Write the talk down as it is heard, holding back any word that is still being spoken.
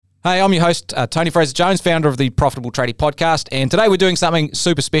Hey, I'm your host, Tony Fraser-Jones, founder of the Profitable Tradie podcast, and today we're doing something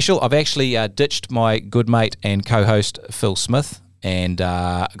super special. I've actually ditched my good mate and co-host, Phil Smith, and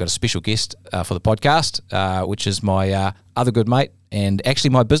I've got a special guest for the podcast, which is my other good mate and actually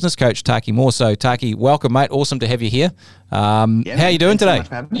my business coach, Taki Moore. So, Taki, welcome, mate. Awesome to have you here. How are you doing today?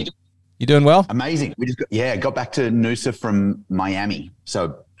 You doing well? Amazing. We just got back to Noosa from Miami.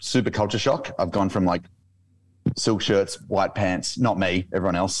 So, super culture shock. I've gone from like silk shirts, white pants, not me,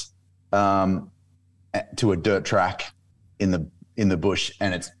 everyone else, to a dirt track in the bush,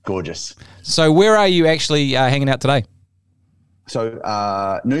 and it's gorgeous. So where are you actually hanging out today? So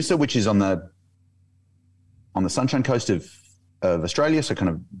Noosa, which is on the Sunshine Coast of Australia, so kind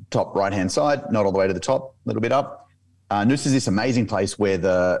of top right-hand side, not all the way to the top, a little bit up. Noosa is this amazing place where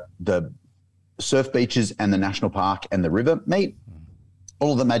the surf beaches and the national park and the river meet.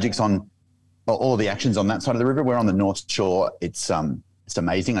 All of the magic's on, all of the action's on that side of the river. We're on the North Shore. It's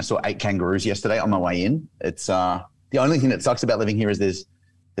amazing. I saw 8 kangaroos yesterday on my way in. It's the only thing that sucks about living here is there's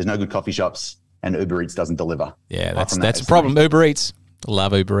no good coffee shops and Uber Eats doesn't deliver. Yeah, that's a problem. Uber Eats.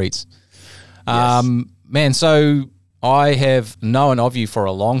 Love Uber Eats. Yes. Man, so I have known of you for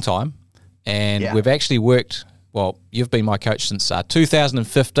a long time, and we've actually worked, well, you've been my coach since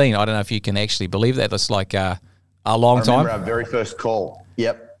 2015. I don't know if you can actually believe that. That's like a long time. I remember our very first call.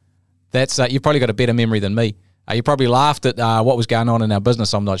 Yep. That's you've probably got a better memory than me. You probably laughed at what was going on in our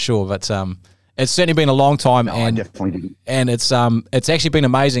business. I'm not sure, but it's certainly been a long time. No, and I definitely didn't. And it's actually been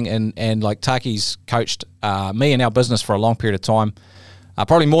amazing. And like Taki's coached me and our business for a long period of time.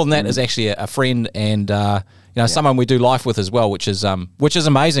 Probably more than that is actually a friend and someone we do life with as well, which is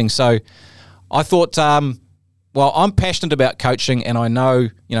amazing. So I thought, well, I'm passionate about coaching, and I know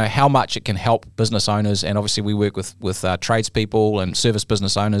how much it can help business owners. And obviously, we work with tradespeople and service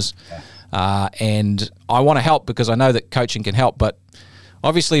business owners. Yeah. And I want to help because I know that coaching can help, but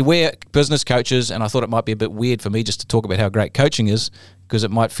obviously we're business coaches, and I thought it might be a bit weird for me just to talk about how great coaching is because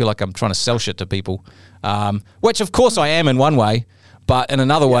it might feel like I'm trying to sell shit to people, which of course I am in one way, but in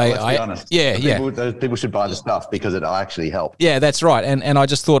another way, let's be honest. Those people should buy the stuff because it'll actually help. Yeah, that's right. And I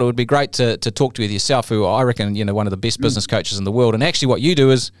just thought it would be great to talk to you with yourself, who I reckon, one of the best business coaches in the world. And actually what you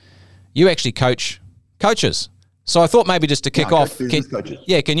do is you actually coach coaches. So I thought maybe just to kick off,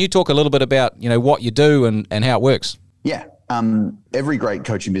 can you talk a little bit about, what you do and how it works? Yeah. Every great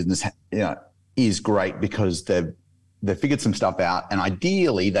coaching business, is great because they've figured some stuff out, and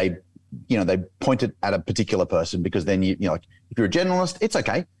ideally they point it at a particular person, because then if you're a generalist, it's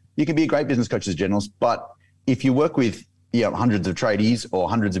okay. You can be a great business coach as a generalist, but if you work with hundreds of tradies or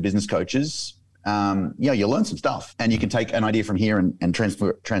hundreds of business coaches, you'll learn some stuff, and you can take an idea from here and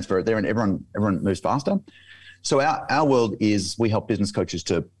transfer it there, and everyone moves faster. So our world is we help business coaches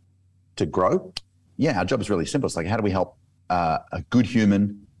to grow. Yeah, our job is really simple. It's like, how do we help a good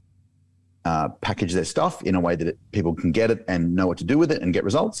human package their stuff in a way that people can get it and know what to do with it and get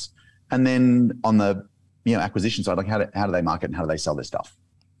results? And then on the acquisition side, like how do they market and how do they sell their stuff?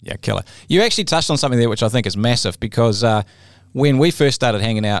 Yeah, killer. You actually touched on something there which I think is massive, because when we first started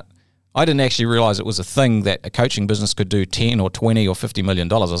hanging out, I didn't actually realize it was a thing that a coaching business could do 10 or 20 or $50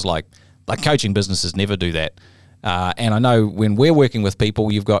 million. I was like coaching businesses never do that. And I know when we're working with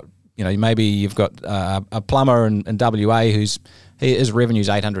people, you've got, maybe you've got a plumber in WA his revenue is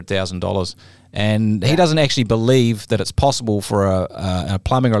 $800,000, and he doesn't actually believe that it's possible for a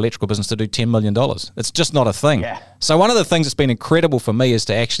plumbing or electrical business to do $10 million. It's just not a thing. Yeah. So one of the things that's been incredible for me is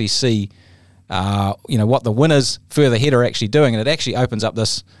to actually see, what the winners further ahead are actually doing, and it actually opens up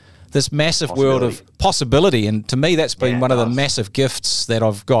this massive world of possibility. And to me, that's been one of the massive gifts that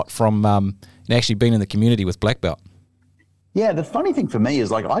I've got from actually being in the community with Black Belt. Yeah, the funny thing for me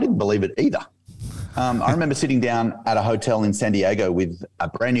is I didn't believe it either. I remember sitting down at a hotel in San Diego with a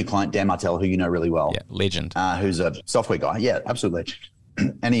brand new client, Dan Martell, who you know really well. Yeah, legend. Who's a software guy. Yeah, absolute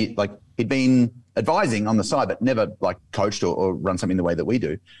legend. And he'd been advising on the side, but never coached or run something the way that we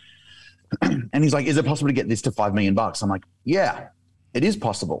do. And he's like, is it possible to get this to $5 million? I'm like, yeah, it is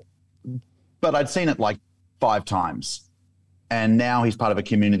possible. But I'd seen it 5 times. And now he's part of a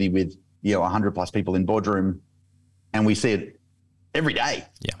community with 100 plus people in boardroom, and we see it every day.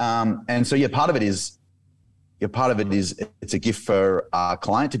 Yeah. And so part of it is it's a gift for our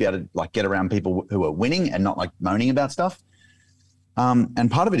client to be able to get around people who are winning and not moaning about stuff. And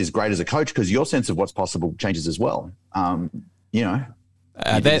part of it is great as a coach because your sense of what's possible changes as well. You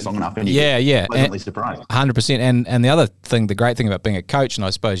did this long enough and you get pleasantly surprised. 100%. And the great thing about being a coach, and I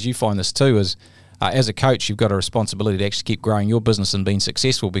suppose you find this too, is as a coach, you've got a responsibility to actually keep growing your business and being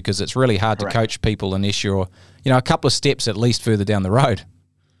successful, because it's really hard to coach people unless you're, a couple of steps at least further down the road.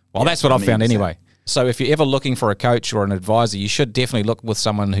 Well, that's what I've found anyway. So if you're ever looking for a coach or an advisor, you should definitely look with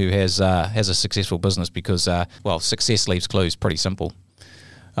someone who has a successful business because, success leaves clues. Pretty simple.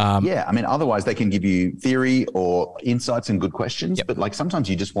 Yeah, I mean, otherwise they can give you theory or insights and good questions, but like sometimes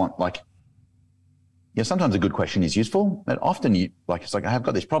you just want sometimes a good question is useful, but often it's like, I have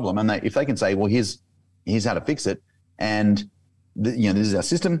got this problem, and if they can say, well, here's how to fix it, and this is our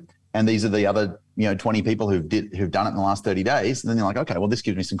system, and these are the other 20 people who've done it in the last 30 days, and then you're like, okay, well, this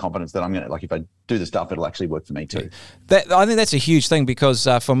gives me some confidence that I'm going to, like, if I do the stuff, it'll actually work for me too. I think that's a huge thing because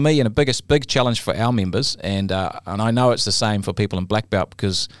for me, and a big challenge for our members, and I know it's the same for people in Black Belt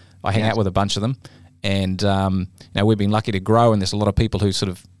because I hang out with a bunch of them, and we've been lucky to grow, and there's a lot of people who sort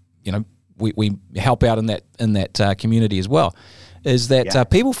of we help out in that community as well. Is that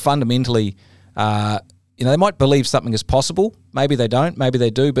people fundamentally they might believe something is possible. Maybe they don't, maybe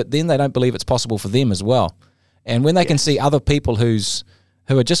they do, but then they don't believe it's possible for them as well. And when they can see other people who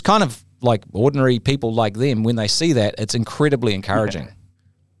are just kind of like ordinary people like them, when they see that, it's incredibly encouraging.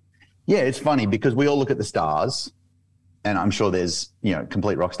 Yeah, it's funny because we all look at the stars, and I'm sure there's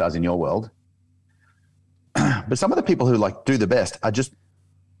complete rock stars in your world. But some of the people who like do the best are just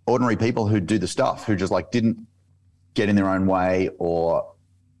ordinary people who do the stuff, who just like didn't get in their own way or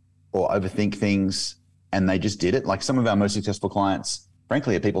overthink things, and they just did it. Like some of our most successful clients,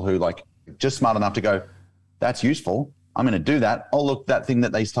 frankly, are people who like just smart enough to go, that's useful, I'm going to do that. Oh, look, that thing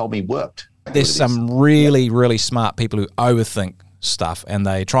that they told me worked. There's some really, really smart people who overthink stuff, and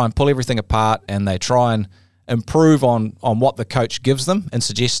they try and pull everything apart, and they try and improve on what the coach gives them and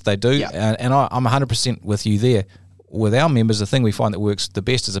suggests they do. Yeah. And I'm 100% with you there. With our members, the thing we find that works the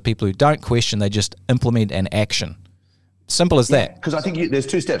best is the people who don't question, they just implement an action. Simple as that. Because I think there's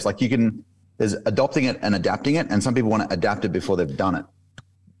two steps. Like there's adopting it and adapting it, and some people want to adapt it before they've done it.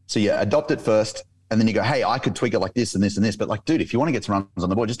 So you adopt it first, and then you go, hey, I could tweak it like this and this and this. But like, dude, if you want to get some runs on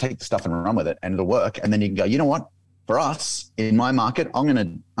the board, just take the stuff and run with it, and it'll work. And then you can go, you know what? For us, in my market, I'm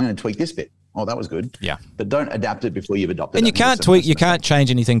gonna tweak this bit. Oh, that was good. Yeah. But don't adapt it before you've adopted it. And you can't tweak, you can't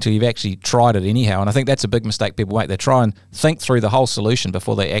change anything till you've actually tried it anyhow. And I think that's a big mistake people make. They try and think through the whole solution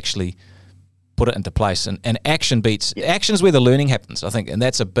before they actually put it into place. And action's where the learning happens, I think. And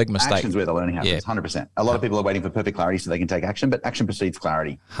that's a big mistake. Action's where the learning happens, 100%. A lot of people are waiting for perfect clarity so they can take action, but action precedes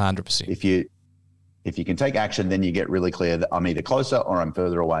clarity. 100%. If you can take action, then you get really clear that I'm either closer or I'm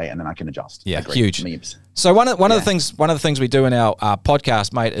further away, and then I can adjust. Yeah, huge. So one of the things we do in our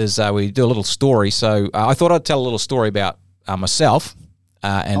podcast, mate, is we do a little story. So I thought I'd tell a little story about myself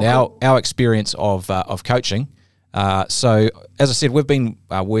and our experience of coaching. So as I said, we've been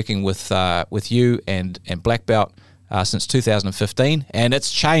working with you and Black Belt since 2015, and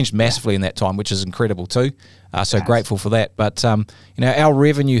it's changed massively in that time, which is incredible too. So grateful for that. But our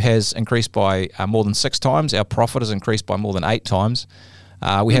revenue has increased by more than 6 times. Our profit has increased by more than 8 times.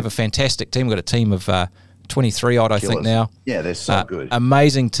 We have a fantastic team. We've got a team of 23 odd, I think now. Yeah, they're so good.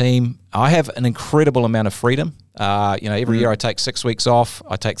 Amazing team. I have an incredible amount of freedom. Every year I take 6 weeks off.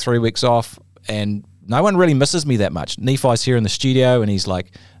 I take 3 weeks off, and no one really misses me that much. Nephi's here in the studio, and he's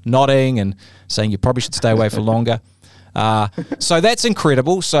like nodding and saying you probably should stay away for longer. So that's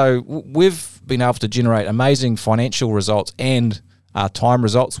incredible. So we've been able to generate amazing financial results and time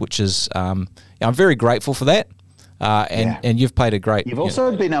results, which is I'm very grateful for that. And you've played a great. You've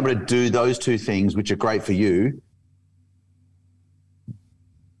also been able to do those two things, which are great for you,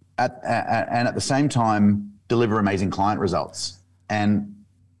 and at the same time deliver amazing client results. And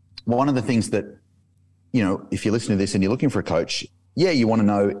one of the things that if you're listening to this and you're looking for a coach, you want to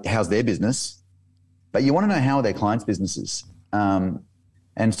know how's their business. But you want to know how are their clients' businesses. And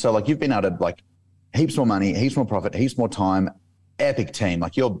so like you've been able to like heaps more money, heaps more profit, heaps more time, epic team.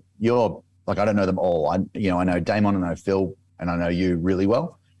 Like you're like, I don't know them all. I know Damon, I know Phil, and I know you really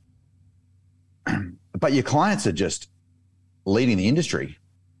well. But your clients are just leading the industry.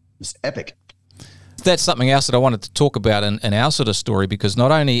 It's epic. That's something else that I wanted to talk about in our sort of story, because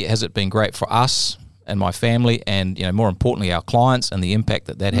not only has it been great for us and my family and, more importantly, our clients and the impact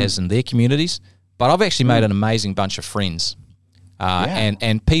that has in their communities, but I've actually made an amazing bunch of friends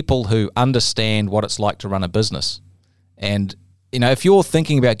and people who understand what it's like to run a business. And, if you're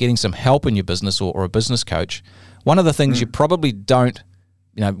thinking about getting some help in your business or a business coach, one of the things you probably don't,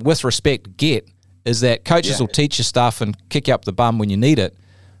 with respect, get is that coaches will teach you stuff and kick you up the bum when you need it.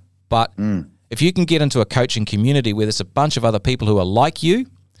 But if you can get into a coaching community where there's a bunch of other people who are like you,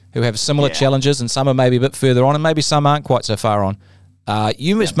 who have similar challenges, and some are maybe a bit further on and maybe some aren't quite so far on,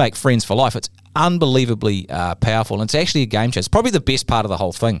 you must make friends for life. It's unbelievably powerful, and it's actually a game changer. It's probably the best part of the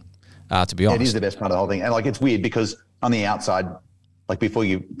whole thing, to be honest. It is the best part of the whole thing. And like, it's weird because on the outside, like before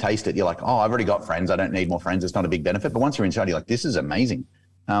you taste it, you're like, oh, I've already got friends. I don't need more friends. It's not a big benefit. But once you're inside, you're like, this is amazing.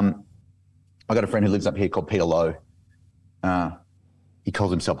 I I got a friend who lives up here called Peter Lowe. He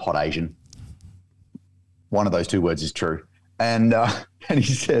calls himself Hot Asian. One of those two words is true. And he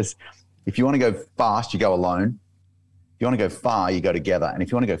says, if you want to go fast, you go alone. If you want to go far, you go together. And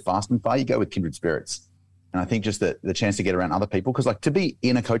if you want to go fast and far, you go with kindred spirits. And I think just the chance to get around other people, because like to be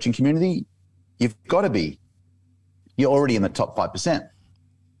in a coaching community, you've got to be, you're already in the top 5%,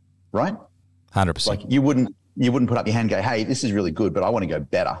 right? 100%. Like you wouldn't put up your hand and go, hey, this is really good, but I want to go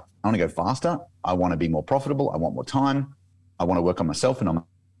better. I want to go faster. I want to be more profitable. I want more time. I want to work on myself and on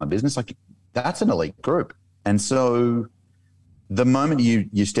my business. Like that's an elite group. And so the moment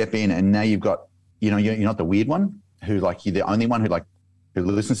you step in and now you've got, you're not the weird one who like, you're the only one who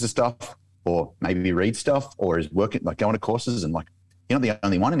listens to stuff or maybe reads stuff or is working, like going to courses, and like, you're not the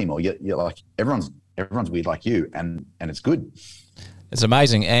only one anymore. You're like, everyone's weird like you, and it's good. It's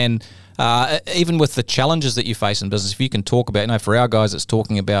amazing. And even with the challenges that you face in business, if you can talk about, for our guys, it's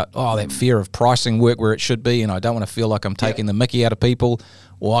talking about, that fear of pricing work where it should be, and I don't want to feel like I'm taking the mickey out of people,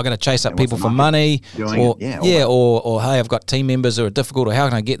 or I'm going to chase up people for money, or hey, I've got team members who are difficult, or how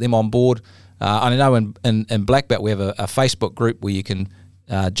can I get them on board? I know in Black Belt we have a Facebook group where you can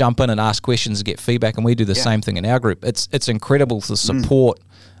jump in and ask questions and get feedback, and we do the same thing in our group. It's incredible, the support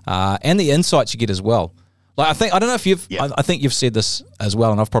and the insights you get as well. Like I don't know if you've. Yeah. I think you've said this as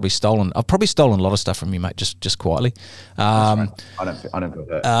well, and I've probably stolen a lot of stuff from you, mate. Just quietly. Right. I don't feel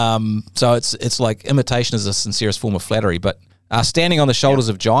that. So it's like imitation is the sincerest form of flattery, but standing on the shoulders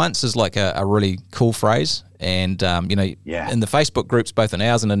of giants is like a really cool phrase. And in the Facebook groups, both in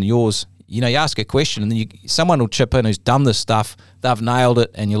ours and in yours, you ask a question, and then someone will chip in who's done this stuff. They've nailed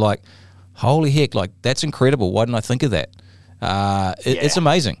it, and you're like, holy heck, like that's incredible. Why didn't I think of that? It's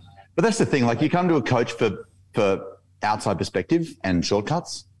amazing. But that's the thing. Like you come to a coach for outside perspective and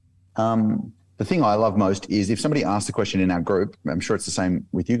shortcuts. The thing I love most is if somebody asks a question in our group, I'm sure it's the same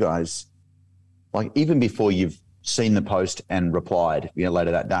with you guys, like even before you've seen the post and replied,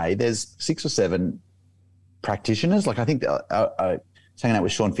 later that day, there's 6 or 7 practitioners. Like I think I was hanging out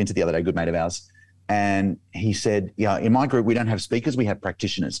with Sean Finter the other day, a good mate of ours, and he said, in my group, we don't have speakers, we have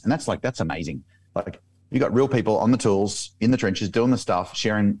practitioners. And that's amazing. Like you got real people on the tools, in the trenches, doing the stuff,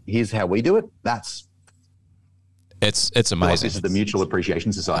 sharing, here's how we do it. It's amazing. Like this is the Mutual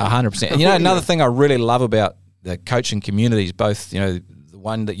Appreciation Society. 100%. And another thing I really love about the coaching communities, both, the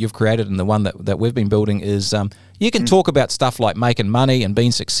one that you've created and the one that we've been building is you can talk about stuff like making money and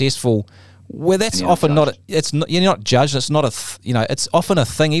being successful, where that's often not, you're not judged. It's not it's often a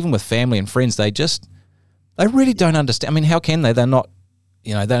thing, even with family and friends, they really don't understand. I mean, how can they? They're not,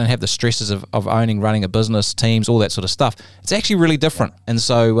 they don't have the stresses of running a business, teams, all that sort of stuff. It's actually really different. And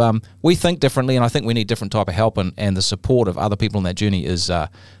so we think differently, and I think we need different type of help, and the support of other people in that journey is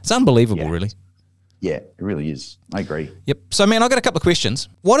it's unbelievable, really. Yeah, it really is. I agree. Yep. So, man, I've got a couple of questions.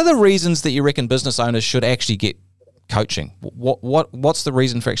 What are the reasons that you reckon business owners should actually get coaching? What's the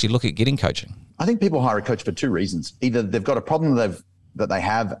reason for actually looking at getting coaching? I think people hire a coach for 2 reasons. Either they've got a problem that they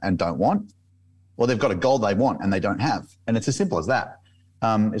have and don't want, or they've got a goal they want and they don't have. And it's as simple as that.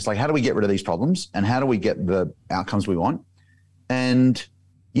 It's like, how do we get rid of these problems, and how do we get the outcomes we want? And,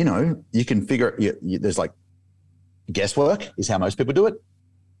 you can figure, there's like guesswork is how most people do it,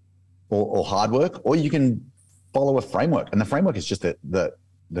 or hard work, or you can follow a framework. And the framework is just the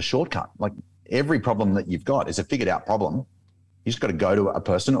shortcut. Like every problem that you've got is a figured out problem. You just got to go to a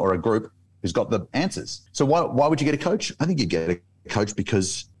person or a group who's got the answers. So why would you get a coach? I think you get a coach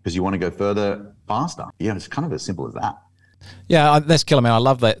because you want to go further, faster. Yeah, it's kind of as simple as that. Yeah, that's killer, man. I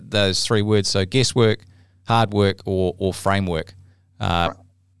love those 3 words. So guesswork, hard work, or framework.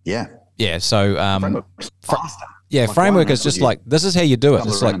 Yeah. So framework's faster. Yeah, like framework is just like, this is how you do it.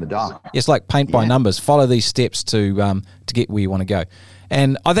 It's like paint by numbers. Follow these steps to get where you want to go.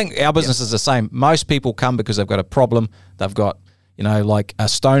 And I think our business is the same. Most people come because they've got a problem. They've got, like a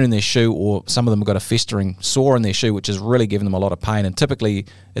stone in their shoe, or some of them have got a festering sore in their shoe, which is really giving them a lot of pain. And typically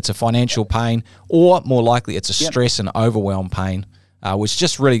it's a financial pain, or more likely it's a stress and overwhelm pain, which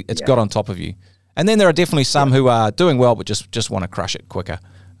just really, it's got on top of you. And then there are definitely some who are doing well, but just want to crush it quicker.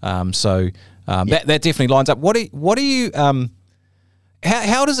 That definitely lines up. What do you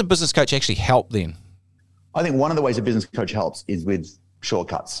how does a business coach actually help then? I think one of the ways a business coach helps is with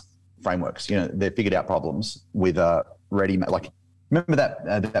shortcuts, frameworks. They've figured out problems with a like, remember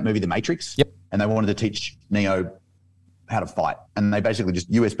that movie, The Matrix? Yep. And they wanted to teach Neo how to fight. And they basically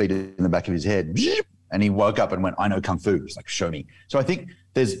just USB'd it in the back of his head. And he woke up and went, I know Kung Fu. It's like, show me. So I think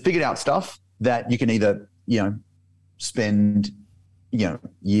there's figured out stuff that you can either, spend,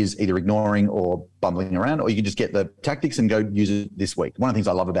 years either ignoring or bumbling around, or you can just get the tactics and go use it this week. One of the things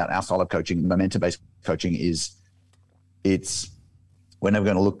I love about our style of coaching, momentum-based coaching, is it's We're never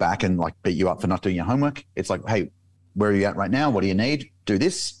going to look back and like beat you up for not doing your homework. It's like, hey, where are you at right now? What do you need? Do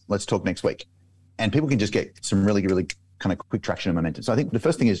this. Let's talk next week. And people can just get some really, really kind of quick traction and momentum. So I think the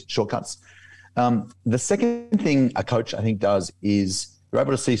first thing is shortcuts. The second thing a coach, I think, does is you're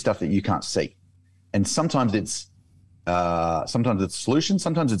able to see stuff that you can't see. And sometimes it's solutions.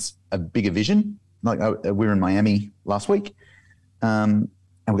 Sometimes it's a bigger vision. Like we were in Miami last week, and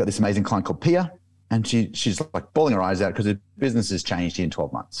we got this amazing client called Pia, and she's like bawling her eyes out because her business has changed in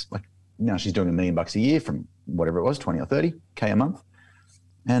 12 months. Like now she's doing $1 million a year from whatever it was, 20 or 30K a month.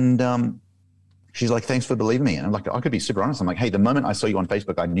 And she's like, thanks for believing me. And I'm like, I could be super honest. I'm like, hey, the moment I saw you on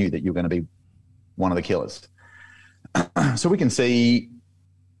Facebook, I knew that you were going to be one of the killers. So we can see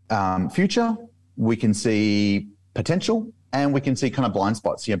future, we can see potential, and we can see kind of blind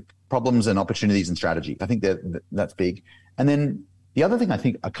spots, problems and opportunities and strategy. I think that's big. And then the other thing I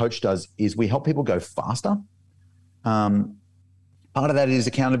think a coach does is we help people go faster. Part of that is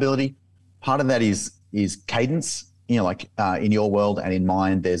accountability. Part of that is cadence. Like in your world and in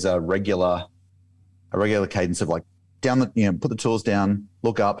mine, there's a regular cadence of like put the tools down,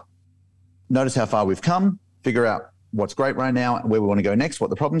 look up, notice how far we've come, figure out what's great right now, where we want to go next, what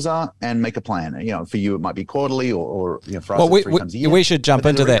the problems are, and make a plan. For you, it might be quarterly or for us, it's 3 times a year. We should jump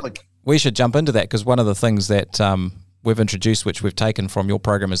into that. We should jump into that because one of the things that we've introduced, which we've taken from your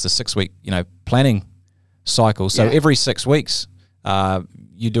program, is the 6-week, planning cycle. So every 6 weeks,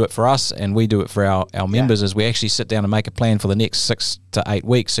 you do it for us and we do it for our members, is we actually sit down and make a plan for the next 6 to 8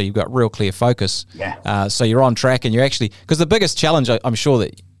 weeks. So you've got real clear focus. So you're on track and you're actually, because the biggest challenge I'm sure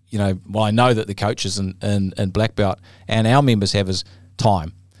that, I know that the coaches in Black Belt and our members have is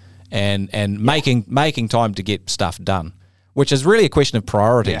time and making time to get stuff done, which is really a question of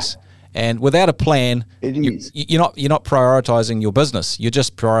priorities. And without a plan, you're not prioritizing your business. You're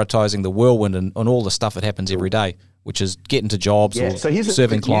just prioritizing the whirlwind and all the stuff that happens every day, which is getting to jobs or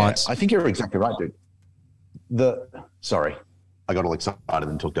serving clients. I think you're exactly right, dude. Sorry, I got all excited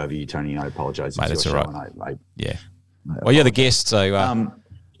and talked over you, Tony. I apologize. Mate, that's all right. Well, you're the guest, so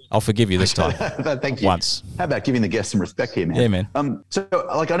I'll forgive you this time. Thank you. Once. How about giving the guests some respect here, man? Yeah, man. So,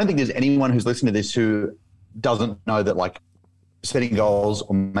 I don't think there's anyone who's listening to this who doesn't know that, setting goals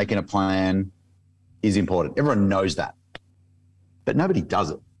or making a plan is important. Everyone knows that. But nobody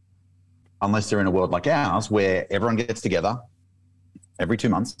does it unless they're in a world like ours where everyone gets together every 2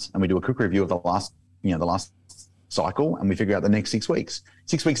 months and we do a quick review of the last cycle and we figure out the next 6 weeks.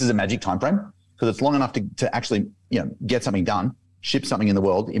 6 weeks is a magic time frame because it's long enough to actually, get something done, ship something in the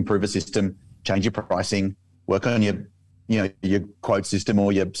world, improve a system, change your pricing, work on your quote system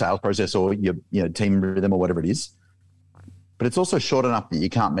or your sales process or your team rhythm or whatever it is. But it's also short enough that you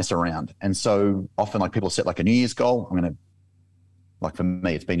can't mess around. And so often people set a New Year's goal. I'm going to, for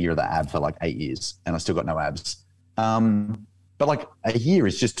me, it's been year of the ab for 8 years and I still got no abs. But a year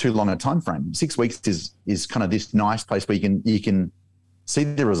is just too long a time frame. 6 weeks is kind of this nice place where you can see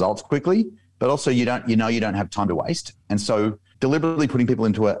the results quickly, but also you don't have time to waste. And so deliberately putting people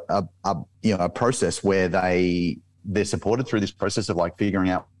into a process where they're supported through this process of figuring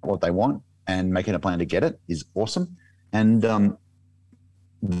out what they want and making a plan to get it is awesome. And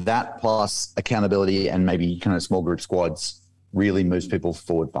that plus accountability and maybe kind of small group squads really moves people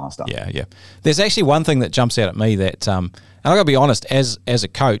forward faster. Yeah. There's actually one thing that jumps out at me that, and I got to be honest, as a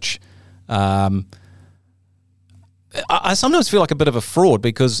coach, I sometimes feel like a bit of a fraud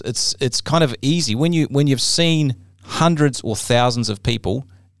because it's kind of easy when you've seen hundreds or thousands of people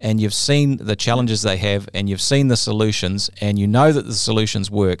and you've seen the challenges they have and you've seen the solutions and you know that the solutions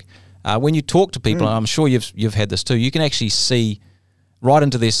work. When you talk to people, and I'm sure you've had this too, you can actually see right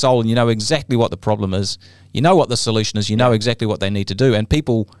into their soul and you know exactly what the problem is. You know what the solution is. You know exactly what they need to do. And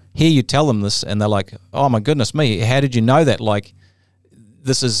people hear you tell them this and they're like, oh my goodness me, how did you know that?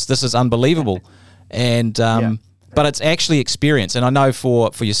 This is unbelievable. And but it's actually experience. And I know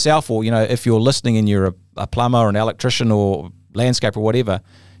for yourself or, if you're listening and you're a plumber or an electrician or landscaper or whatever,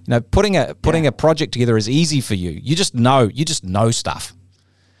 putting a project together is easy for you. You just know stuff.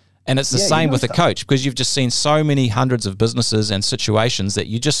 And it's the same with a coach because you've just seen so many hundreds of businesses and situations that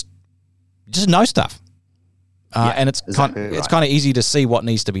you just know stuff. And it's kind of easy to see what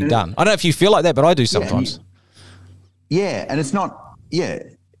needs to be done. I don't know if you feel like that, but I do sometimes. And it's not,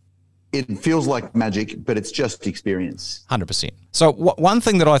 it feels like magic, but it's just experience. 100%. So one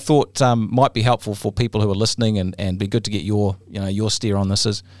thing that I thought might be helpful for people who are listening and be good to get your steer on this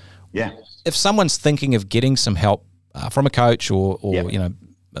is, if someone's thinking of getting some help from a coach or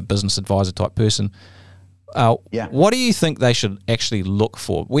a business advisor type person, what do you think they should actually look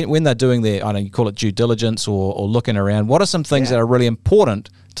for when they're doing their, I don't know, you call it due diligence or looking around? What are some things that are really important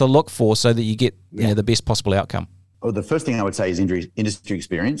to look for so that you get the best possible outcome? the first thing I would say is industry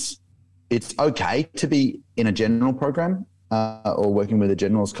experience. It's okay to be in a general program or working with a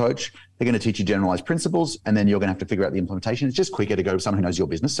generalist coach. They're going to teach you generalized principles, and then you're going to have to figure out the implementation. It's just quicker to go to someone who knows your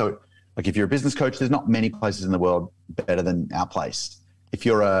business. So, like if you're a business coach, there's not many places in the world better than our place. If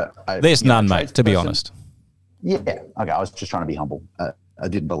you're there's none, mate, to be honest. Yeah. Okay. I was just trying to be humble. I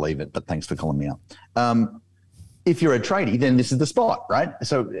didn't believe it, but thanks for calling me out. If you're a tradie, then this is the spot, right?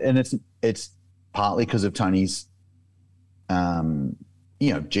 So, and it's partly because of Tony's,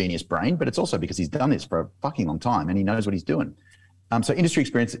 genius brain, but it's also because he's done this for a fucking long time and he knows what he's doing. So industry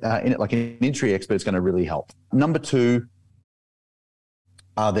experience, like an industry expert is going to really help. Number 2,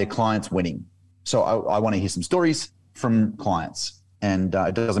 are their clients winning? So I want to hear some stories from clients. And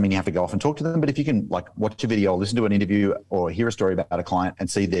it doesn't mean you have to go off and talk to them, but if you can like watch a video or listen to an interview or hear a story about a client and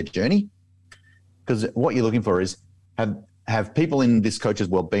see their journey, because what you're looking for is have people in this coach's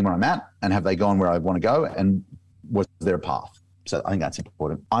world been where I'm at, and have they gone where I want to go, and was there a path? So I think that's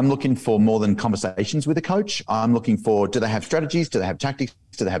important. I'm looking for more than conversations with a coach. I'm looking for, do they have strategies? Do they have tactics?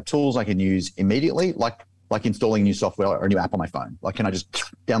 Do they have tools I can use immediately? Like installing new software or a new app on my phone. Like, can I just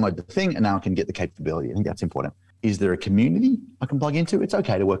download the thing and now I can get the capability? I think that's important. Is there a community I can plug into? It's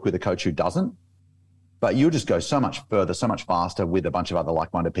okay to work with a coach who doesn't, but you'll just go so much further, so much faster with a bunch of other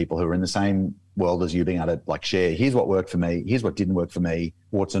like-minded people who are in the same world as you, being able to like share, here's what worked for me, here's what didn't work for me,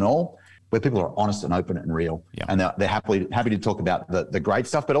 warts and all, where people are honest and open and real. Yeah. And they're happy to talk about the great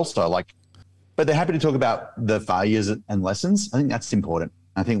stuff, but also but they're happy to talk about the failures and lessons. I think that's important.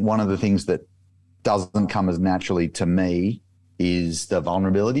 I think one of the things that doesn't come as naturally to me is the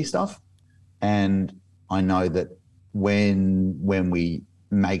vulnerability stuff. And I know that when we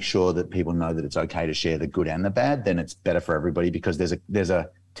make sure that people know that it's okay to share the good and the bad, then it's better for everybody, because there's a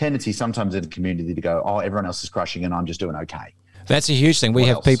tendency sometimes in the community to go, oh, everyone else is crushing and I'm just doing okay. That's a huge thing. We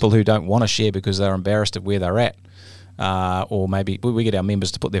have people who don't want to share because they're embarrassed at where they're at. Or maybe we get our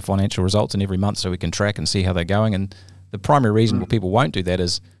members to put their financial results in every month so we can track and see how they're going. And the primary reason why people won't do that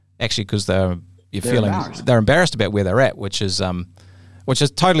is actually because they're embarrassed about where they're at, which is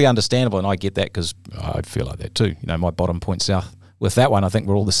totally understandable. And I get that because I feel like that too. My bottom point south with that one, I think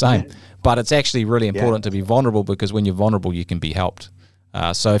we're all the same. Yeah. But it's actually really important to be vulnerable, because when you're vulnerable, you can be helped.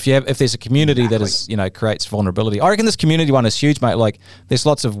 So if there's a community that is, creates vulnerability, I reckon this community one is huge, mate. Like there's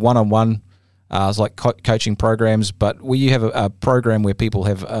lots of one-on-one, like coaching programs, but where you have a program where people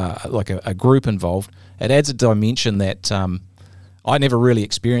have a group involved, it adds a dimension that I never really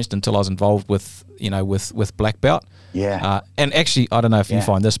experienced until I was involved with Black Belt. Yeah. And actually, I don't know if you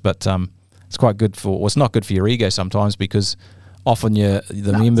find this, but it's quite good it's not good for your ego sometimes, because often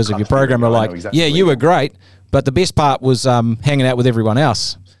the members of your program are like, exactly you were great, but the best part was hanging out with everyone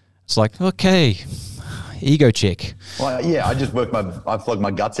else. It's like, okay, ego check. Well, yeah, I flogged my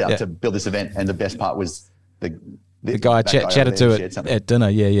guts out to build this event, and the best part was the guy I chatted to at dinner.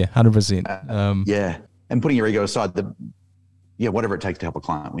 Yeah, 100%. Yeah, and putting your ego aside, whatever it takes to help a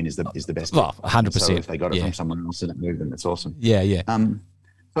client win is the best. Well, 100%. So if they got it from someone else in that movement, that's awesome. Yeah.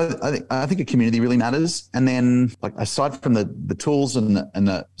 But I think a community really matters. And then, like, aside from the tools and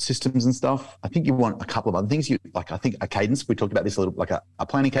the systems and stuff, I think you want a couple of other things. I think a cadence. We talked about this a little, like a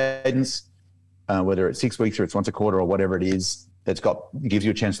planning cadence, whether it's 6 weeks or it's once a quarter or whatever it is. Gives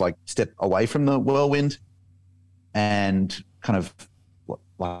you a chance to like step away from the whirlwind, and kind of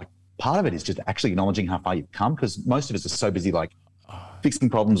like part of it is just actually acknowledging how far you've come, because most of us are so busy like fixing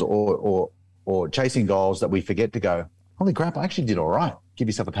problems or chasing goals that we forget to go, holy crap, I actually did all right. Give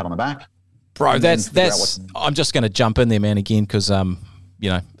yourself a pat on the back. Bro, that's I'm just going to jump in there, man, again, because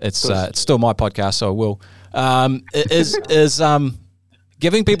it's still my podcast, so I will.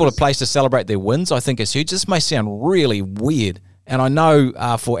 Giving people a place to celebrate their wins, I think, is huge. This may sound really weird, and I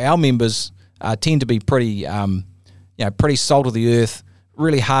know for our members tend to be pretty salt of the earth,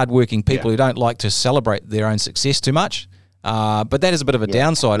 really hardworking people who don't like to celebrate their own success too much. But that is a bit of a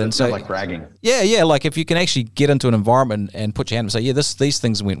downside. And so, like bragging. Yeah. Like if you can actually get into an environment and put your hand up and say, these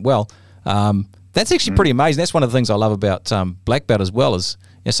things went well. That's actually pretty amazing. That's one of the things I love about Black Belt as well, is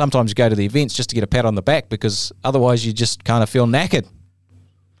sometimes you go to the events just to get a pat on the back, because otherwise you just kind of feel knackered.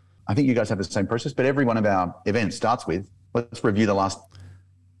 I think you guys have the same process, but every one of our events starts with, let's review the last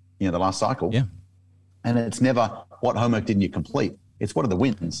cycle. Yeah. And it's never what homework didn't you complete. It's what are the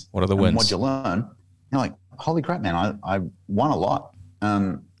wins? What are the wins? And what'd you learn? You're like, holy crap, man, I won a lot.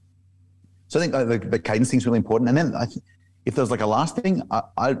 So I think the cadence thing is really important. And then if there's like a last thing,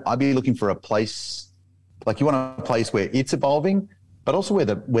 I'd be looking for a place, like you want a place where it's evolving, but also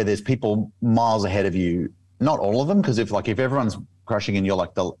where there's people miles ahead of you. Not all of them, because if everyone's crushing and you're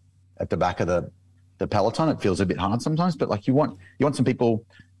like at the back of the peloton, it feels a bit hard sometimes. But like you want some people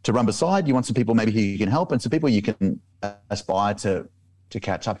to run beside. You want some people maybe who you can help, and some people you can aspire to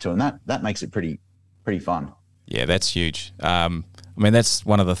catch up to, and that makes it pretty fun. Yeah, that's huge. I mean, that's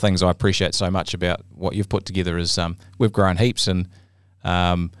one of the things I appreciate so much about what you've put together is we've grown heaps, and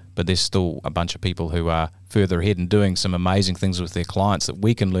but there's still a bunch of people who are further ahead and doing some amazing things with their clients that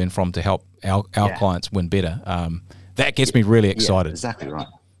we can learn from to help our clients win better. That gets me really excited. Yeah, exactly right.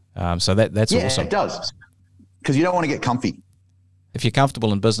 So that's awesome. It does, because you don't want to get comfy. If you're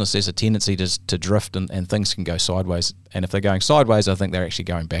comfortable in business, there's a tendency to drift and things can go sideways. And if they're going sideways, I think they're actually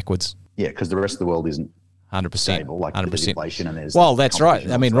going backwards. Yeah, because the rest of the world isn't 100%. stable. Like 100%. There's inflation and there's that's right.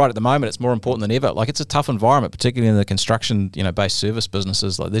 I mean, right at the moment, it's more important than ever. Like, it's a tough environment, particularly in the construction, based service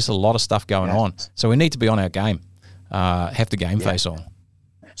businesses. Like, there's a lot of stuff going on. So we need to be on our game, have the game face on.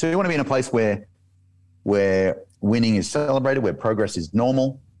 So you want to be in a place where winning is celebrated, where progress is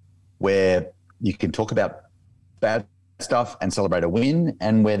normal, where you can talk about bad stuff and celebrate a win,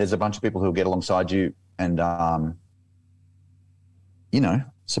 and where there's a bunch of people who will get alongside you and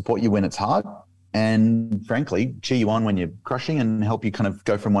support you when it's hard, and frankly cheer you on when you're crushing and help you kind of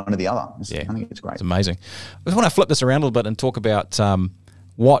go from one to the other. I think it's great. It's amazing. I just want to flip this around a little bit and talk about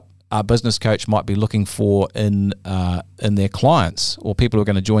what a business coach might be looking for in their clients or people who are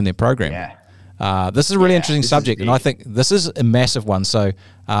going to join their program. This is a really interesting subject, and I think this is a massive one. So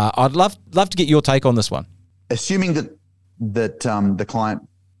I'd love to get your take on this one. Assuming that the client,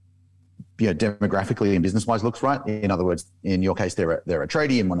 demographically and business-wise looks right. In other words, in your case, they're a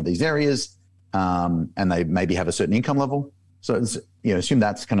tradie in one of these areas, and they maybe have a certain income level. So assume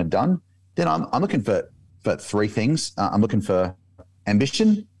that's kind of done. Then I'm looking for three things. I'm looking for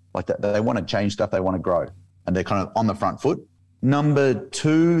ambition, like that they want to change stuff, they want to grow, and they're kind of on the front foot. Number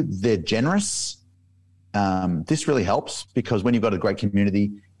two, they're generous. This really helps because when you've got a great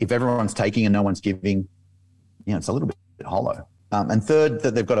community, if everyone's taking and no one's giving, it's a little bit hollow. And third,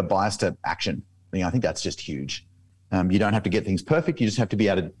 that they've got a bias to action. I think that's just huge. You don't have to get things perfect. You just have to be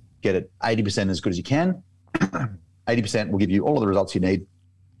able to get it 80% as good as you can. 80% will give you all of the results you need.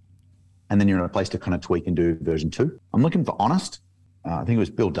 And then you're in a place to kind of tweak and do version 2. I'm looking for honest. I think it was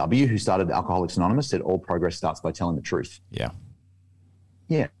Bill W. who started Alcoholics Anonymous, said all progress starts by telling the truth. Yeah.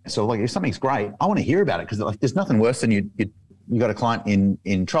 So like if something's great, I want to hear about it, because like there's nothing worse than you got a client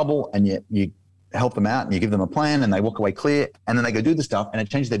in trouble and you help them out and you give them a plan and they walk away clear, and then they go do the stuff and it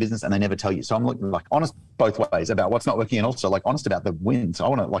changes their business and they never tell you. So I'm looking like honest both ways about what's not working, and also like honest about the wins. So I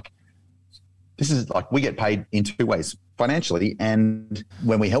want to this is like, we get paid in two ways, financially, and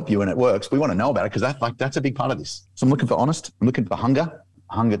when we help you and it works, we want to know about it, because that's a big part of this. So I'm looking for honest. I'm looking for hunger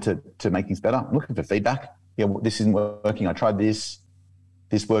to make things better. I'm looking for feedback. This isn't working. I tried this.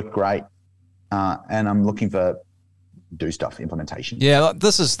 This worked great. And I'm looking for do stuff, implementation. Yeah,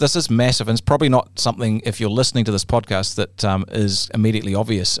 this is massive, and it's probably not something, if you're listening to this podcast, that is immediately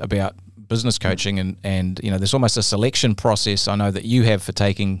obvious about business coaching, and there's almost a selection process I know that you have for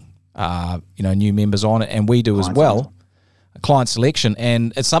taking new members on, and we do as well, client selection,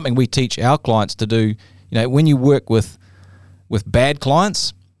 and it's something we teach our clients to do. When you work with bad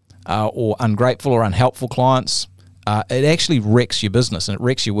clients or ungrateful or unhelpful clients, it actually wrecks your business and it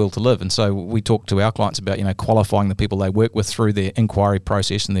wrecks your will to live. And so we talk to our clients about qualifying the people they work with through their inquiry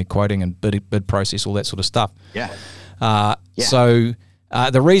process and their quoting and bid process, all that sort of stuff. So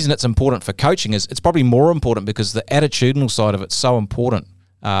the reason it's important for coaching is it's probably more important because the attitudinal side of it's so important.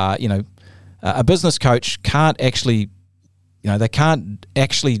 A business coach can't actually, they can't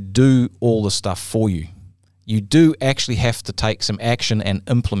actually do all the stuff for you. You do actually have to take some action and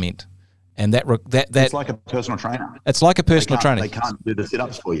implement. And that it's like a personal trainer. It's like a personal trainer. They can't do the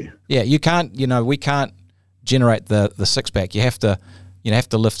sit-ups for you. Yeah, you can't. We can't generate the six-pack. You have to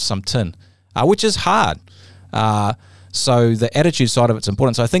lift some tin, which is hard. So the attitude side of it's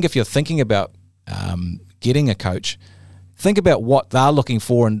important. So I think if you're thinking about getting a coach, think about what they're looking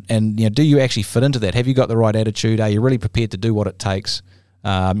for, and do you actually fit into that? Have you got the right attitude? Are you really prepared to do what it takes?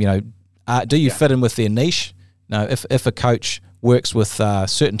 Do you fit in with their niche? Now, if a coach works with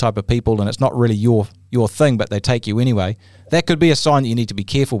certain type of people and it's not really your thing, but they take you anyway, that could be a sign that you need to be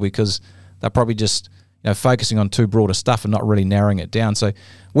careful, because they're probably just focusing on too broad a stuff and not really narrowing it down. So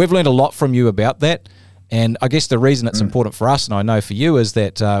we've learned a lot from you about that, and I guess the reason it's important for us, and I know for you, is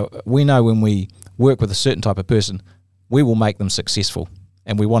that we know when we work with a certain type of person, we will make them successful,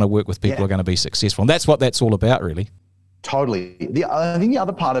 and we want to work with people who are going to be successful, and that's what that's all about, really. Totally. I think the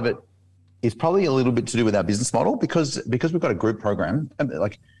other part of it is probably a little bit to do with our business model, because we've got a group program.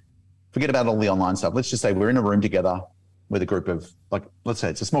 Like, forget about all the online stuff. Let's just say we're in a room together with a group of, like, let's say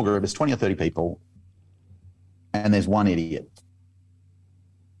it's a small group, it's 20 or 30 people, and there's one idiot.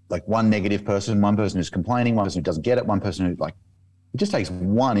 Like one negative person, one person who's complaining, one person who doesn't get it, one person who It just takes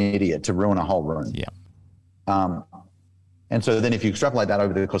one idiot to ruin a whole room. Yeah. And so then if you extrapolate that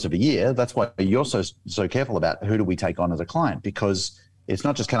over the course of a year, that's why you're so careful about who do we take on as a client, because it's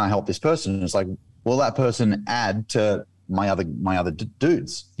not just, can I help this person? It's like, will that person add to my other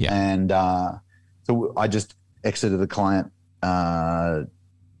dudes? Yeah. And so I just exited a client 8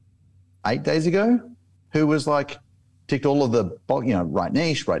 days ago who was like, ticked all of the, right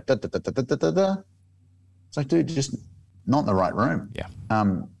niche, right, It's like, dude, just not in the right room. Yeah.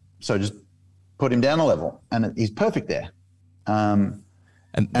 So just put him down a level, and he's perfect there. And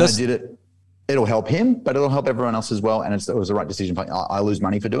I did it. It'll help him, but it'll help everyone else as well. And it was the right decision. I lose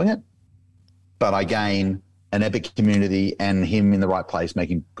money for doing it, but I gain an epic community and him in the right place,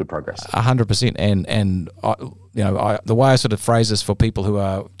 making good progress. 100%. And the way I sort of phrase this for people who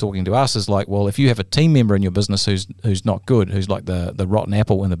are talking to us is like, well, if you have a team member in your business who's not good, who's like the rotten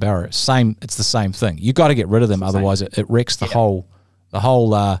apple in the barrel, it's the same thing. You got to get rid of them, otherwise it wrecks the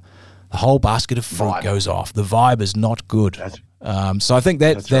whole basket of fruit goes off. The vibe is not good. So I think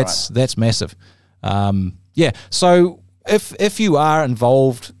that's massive. So if you are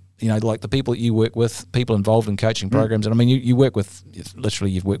involved, like the people that you work with, people involved in coaching programs, and I mean, you've worked with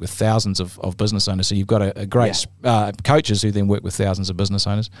thousands of business owners, so you've got a great coaches who then work with thousands of business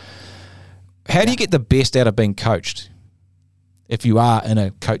owners. How do you get the best out of being coached if you are in a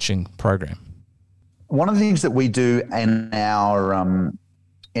coaching program? One of the things that we do in our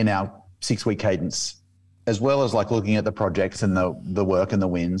 6-week cadence, as well as like looking at the projects and the work and the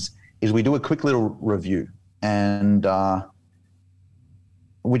wins, is we do a quick little review. And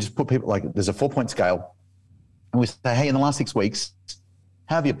we just put people, like, there's a 4-point scale, and we say, hey, in the last 6 weeks,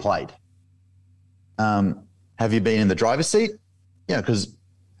 how have you played? Have you been in the driver's seat? Because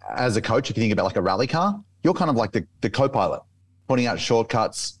as a coach, if you think about like a rally car, you're kind of like the co-pilot, pointing out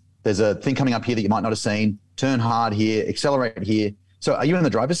shortcuts. There's a thing coming up here that you might not have seen. Turn hard here, accelerate here. So are you in the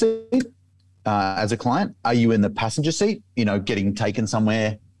driver's seat as a client? Are you in the passenger seat, getting taken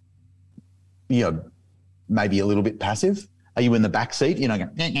somewhere, maybe a little bit passive? Are you in the back seat,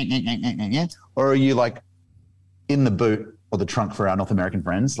 going, or are you like in the boot or the trunk for our North American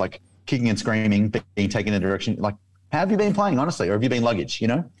friends, like kicking and screaming, being taken in a direction? Like, how have you been playing, honestly? Or have you been luggage,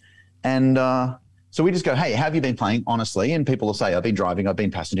 And so we just go, hey, how have you been playing, honestly? And people will say, I've been driving, I've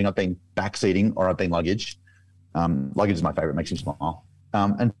been passengering, I've been backseating, or I've been luggage. Luggage is my favorite, makes me smile.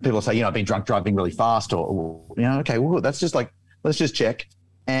 And people will say, I've been drunk driving really fast, or okay, well, that's just like, let's just check.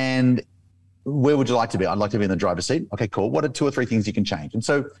 And where would you like to be? I'd like to be in the driver's seat. Okay, cool. What are 2 or 3 things you can change? And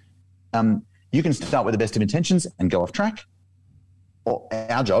so you can start with the best of intentions and go off track. Or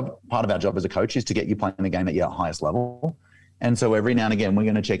part of our job as a coach is to get you playing the game at your highest level. And so every now and again, we're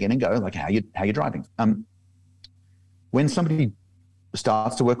going to check in and go, like, how you driving? When somebody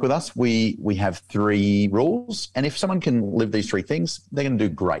starts to work with us, we have 3 rules. And if someone can live these 3 things, they're going to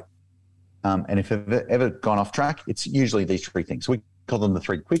do great. And if they've ever gone off track, it's usually these 3 things. We call them the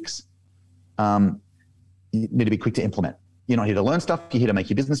 3 quicks. You need to be quick to implement. You're not here to learn stuff. You're here to make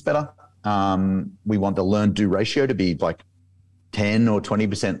your business better. We want the learn-do ratio to be like 10 or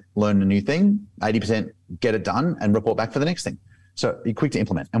 20% learn a new thing, 80% get it done and report back for the next thing. So you're quick to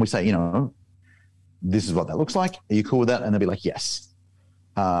implement. And we say, this is what that looks like. Are you cool with that? And they'll be like, yes.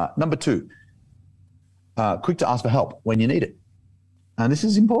 Number 2, quick to ask for help when you need it. And this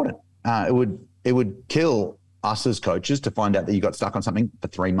is important. It would kill us as coaches to find out that you got stuck on something for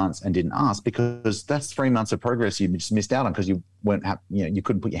 3 months and didn't ask, because that's 3 months of progress you just missed out on because you weren't you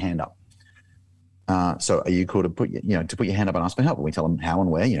couldn't put your hand up. So are you cool to put your hand up and ask for help? We tell them how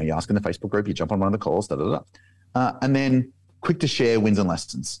and where. You ask in the Facebook group, you jump on one of the calls, and then quick to share wins and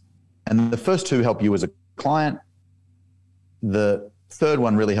lessons. And the first 2 help you as a client. The third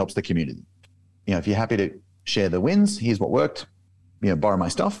one really helps the community. If you're happy to share the wins, here's what worked. Borrow my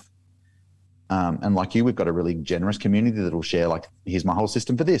stuff. And like you, we've got a really generous community that will share, like, here's my whole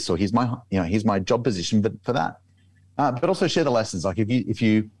system for this, or here's my job position for that. But also share the lessons. Like if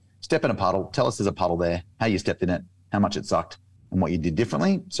you step in a puddle, tell us there's a puddle there, how you stepped in it, how much it sucked, and what you did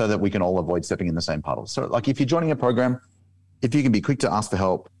differently, so that we can all avoid stepping in the same puddle. So like if you're joining a program, if you can be quick to ask for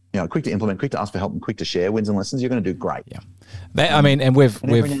help, quick to implement, quick to ask for help, and quick to share wins and lessons, you're going to do great. Yeah. And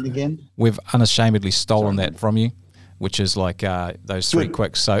we've unashamedly stolen that from you, which is like those 3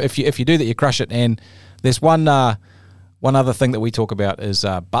 quicks. So if you do that, you crush it. And there's one other thing that we talk about is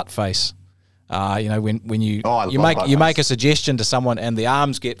butt face. When you make a suggestion to someone and the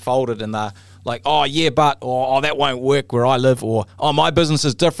arms get folded and they're like, oh yeah, but, or oh, that won't work where I live, or oh, my business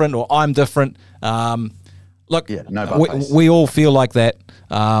is different, or I'm different. Look, we all feel like that,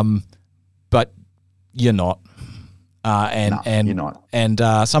 but you're not. You're not. And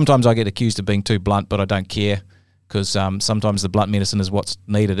sometimes I get accused of being too blunt, but I don't care, because sometimes the blunt medicine is what's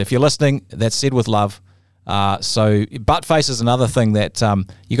needed. If you're listening, that's said with love. So butt face is another thing that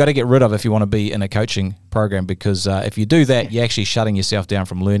you got to get rid of if you want to be in a coaching program, because if you do that, you're actually shutting yourself down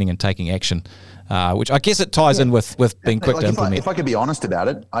from learning and taking action, which I guess it ties in with being quick to implement. If I could be honest about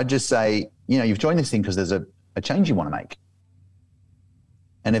it, I'd just say, you've joined this thing because there's a change you want to make.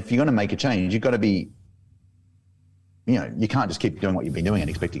 And if you're going to make a change, you've got to be, you can't just keep doing what you've been doing and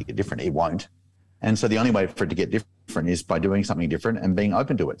expect it to get different. It won't. And so the only way for it to get different is by doing something different and being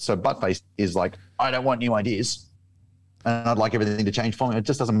open to it. So butt face is like, I don't want new ideas and I'd like everything to change for me. It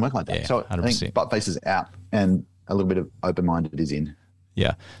just doesn't work like that. Yeah, so 100%. I think butt face is out and a little bit of open-minded is in.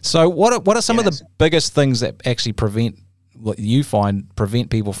 Yeah. So what are some of the biggest things that actually prevent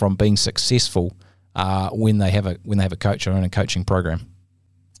people from being successful when they have a coach or in a coaching program?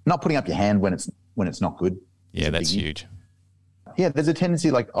 Not putting up your hand when it's not good. Yeah, that's huge. Yeah, there's a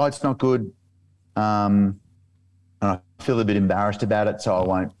tendency like, oh, it's not good. And I feel a bit embarrassed about it, so I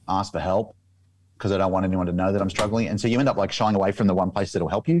won't ask for help because I don't want anyone to know that I'm struggling. And so you end up like shying away from the one place that'll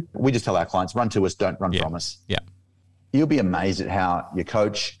help you. We just tell our clients, run to us, don't run from us. Yeah. You'll be amazed at how your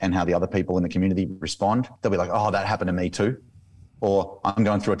coach and how the other people in the community respond. They'll be like, oh, that happened to me too. Or I'm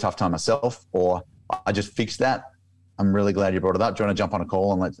going through a tough time myself. Or I just fixed that. I'm really glad you brought it up. Do you want to jump on a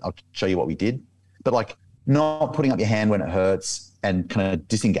call and I'll show you what we did? But like not putting up your hand when it hurts and kind of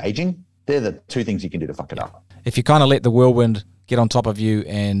disengaging, they're the two things you can do to fuck it up. If you kind of let the whirlwind get on top of you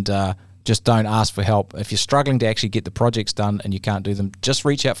and just don't ask for help. If you're struggling to actually get the projects done and you can't do them, just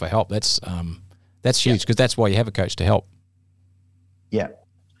reach out for help. That's huge, because that's why you have a coach to help. Yeah.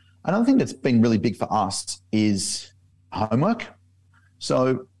 Another thing that's been really big for us is homework.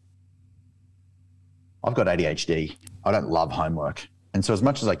 So I've got ADHD. I don't love homework. And so as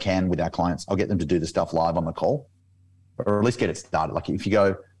much as I can with our clients, I'll get them to do the stuff live on the call, or at least get it started. Like if you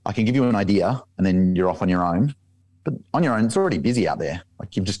go, I can give you an idea and then you're off on your own, but on your own, it's already busy out there.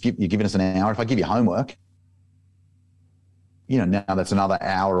 Like you're giving us an hour. If I give you homework, now that's another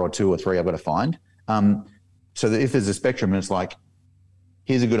hour or 2 or 3 I've got to find. So that if there's a spectrum and it's like,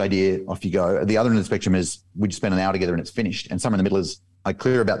 here's a good idea, off you go. The other end of the spectrum is we just spend an hour together and it's finished. And somewhere in the middle is I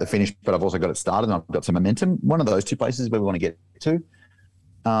clear about the finish, but I've also got it started and I've got some momentum. One of those two places where we want to get to.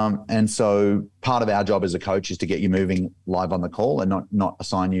 And so part of our job as a coach is to get you moving live on the call and not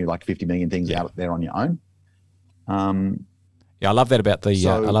assign you like 50 million things out there on your own. I love that about I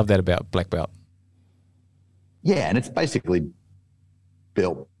love that about Black Belt. Yeah. And it's basically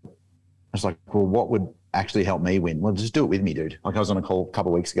built. It's like, well, what would actually help me win? Well, just do it with me, dude. Like I was on a call a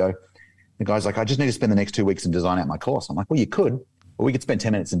couple of weeks ago. The guy's like, I just need to spend the next 2 weeks and design out my course. I'm like, well, you could, but we could spend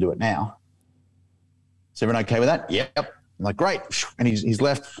 10 minutes and do it now. Is everyone okay with that? Yep. I'm like, great. And he's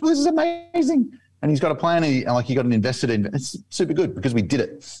left. This is amazing. And he's got a plan. And he got an investor in. It's super good because we did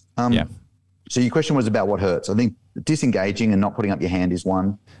it. So your question was about what hurts. I think disengaging and not putting up your hand is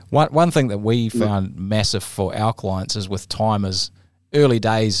one. One thing that we found massive for our clients is with time is early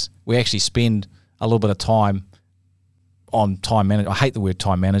days, we actually spend a little bit of time on time management. I hate the word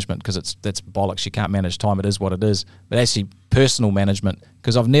time management because that's bollocks. You can't manage time. It is what it is. But actually personal management,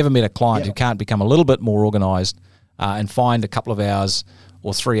 because I've never met a client who can't become a little bit more organized and find a couple of hours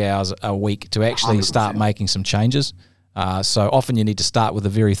or 3 hours a week to actually 100%. Start making some changes. So often you need to start with the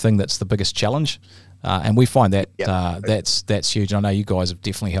very thing that's the biggest challenge. And we find that that's huge. And I know you guys have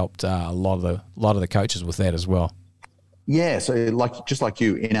definitely helped a lot of the coaches with that as well. Yeah. So just like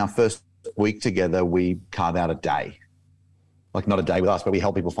you, in our first week together, we carve out a day. Like not a day with us, but we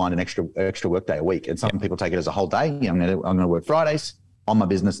help people find an extra work day a week. And some people take it as a whole day. I'm going to work Fridays on my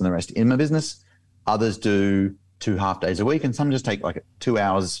business and the rest in my business. Others do 2 half days a week, and some just take like 2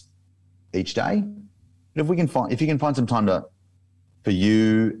 hours each day. But if you can find some time for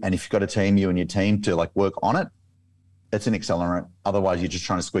you, and if you've got a team, you and your team to like work on it, it's an accelerant. Otherwise, you're just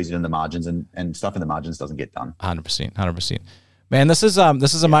trying to squeeze it in the margins, and stuff in the margins doesn't get done. 100%. Man, this is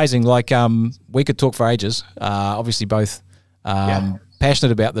amazing. Like we could talk for ages. Obviously, both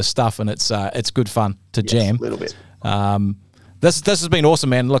passionate about this stuff, and it's good fun to jam. A little bit. This has been awesome,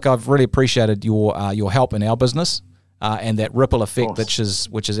 man. Look, I've really appreciated your help in our business and that ripple effect which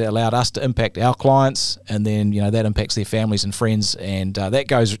has allowed us to impact our clients, and then that impacts their families and friends, and that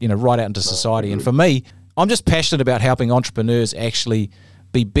goes right out into society. And for me, I'm just passionate about helping entrepreneurs actually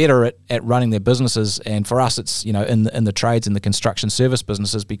be better at running their businesses. And for us, it's in the trades and the construction service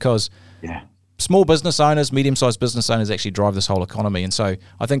businesses, because small business owners, medium-sized business owners actually drive this whole economy. And so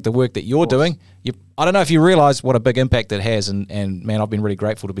I think the work that you're doing, I don't know if you realize what a big impact it has. And man, I've been really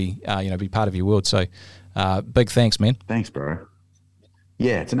grateful to be part of your world. So big thanks, man. Thanks, bro.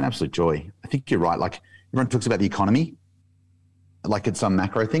 Yeah, it's an absolute joy. I think you're right. Like everyone talks about the economy, like it's some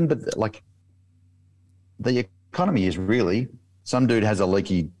macro thing, but like the economy is really some dude has a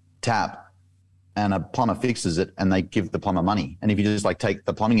leaky tap and a plumber fixes it and they give the plumber money. And if you just like take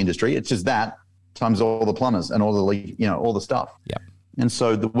the plumbing industry, it's just that times all the plumbers and all the leak, all the stuff. Yeah. And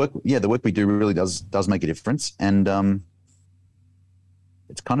so the work we do really does make a difference. And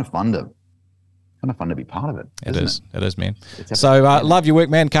it's kind of fun to be part of it. It is, man. So love your work,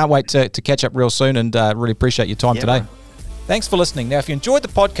 man. Can't wait to catch up real soon, and really appreciate your time today. Thanks for listening. Now, if you enjoyed the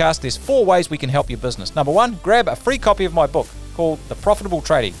podcast, there's 4 ways we can help your business. Number 1, grab a free copy of my book called The Profitable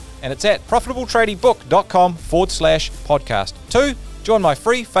Tradie, and it's at profitabletradebook.com/podcast. 2, join my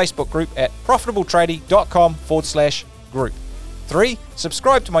free Facebook group at profitabletradie.com/group. 3,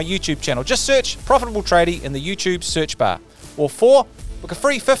 subscribe to my YouTube channel. Just search Profitable Tradie in the YouTube search bar. Or 4, book a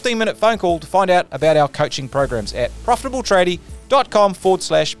free 15-minute phone call to find out about our coaching programs at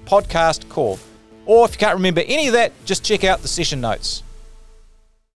profitabletradie.com/podcast call. Or if you can't remember any of that, just check out the session notes.